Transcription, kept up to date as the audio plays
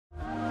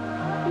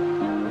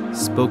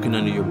Spoken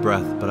under your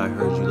breath, but I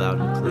heard you loud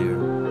and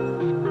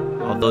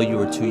clear. Although you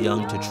were too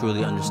young to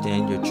truly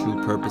understand your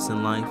true purpose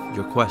in life,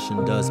 your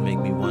question does make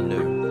me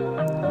wonder,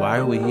 why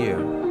are we here?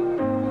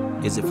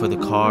 Is it for the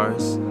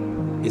cars?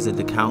 Is it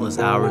the countless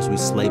hours we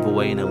slave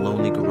away in a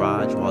lonely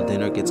garage while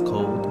dinner gets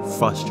cold,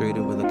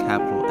 frustrated with a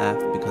capital F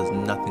because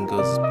nothing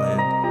goes as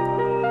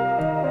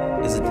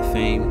planned? Is it the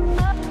fame?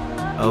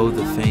 Oh,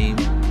 the fame,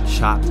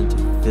 chopped into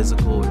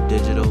physical or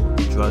digital,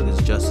 the drug is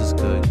just as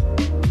good.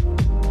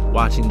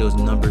 Watching those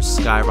numbers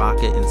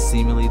skyrocket and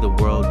seemingly the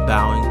world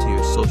bowing to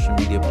your social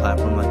media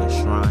platform like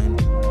a shrine,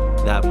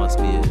 that must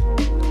be it.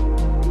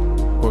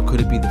 Or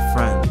could it be the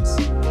friends?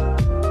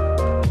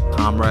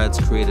 Comrades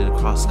created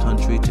across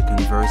country to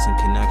converse in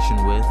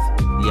connection with,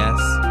 yes,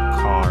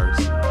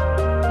 cars.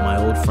 My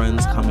old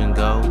friends come and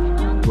go,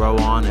 grow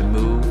on and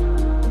move,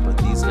 but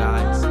these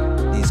guys,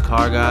 these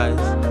car guys,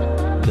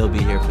 they'll be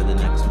here for the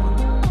next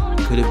one.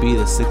 Could it be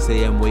the 6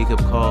 a.m. wake-up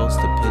calls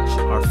to pitch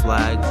our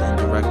flags and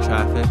direct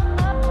traffic?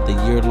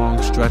 The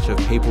year-long stretch of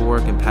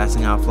paperwork and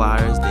passing out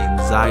flyers, the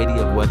anxiety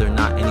of whether or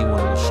not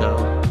anyone will show.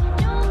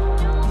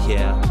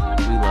 Yeah,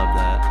 we love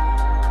that.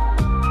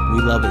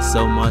 We love it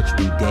so much,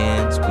 we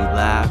dance, we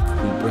laugh,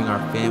 we bring our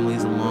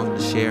families along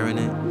to share in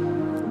it.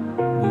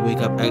 We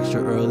wake up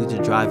extra early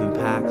to drive in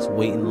packs,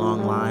 wait in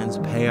long lines,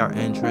 pay our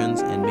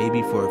entrance, and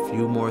maybe for a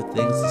few more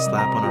things to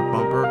slap on our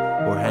bumper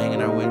or hang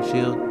in our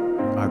windshield,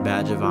 our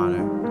badge of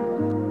honor.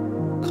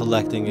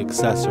 Collecting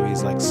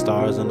accessories like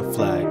stars on a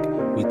flag,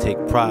 we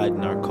take pride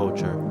in our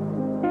culture,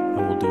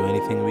 and we'll do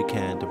anything we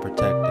can to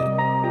protect it.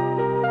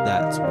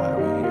 That's why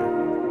we're here.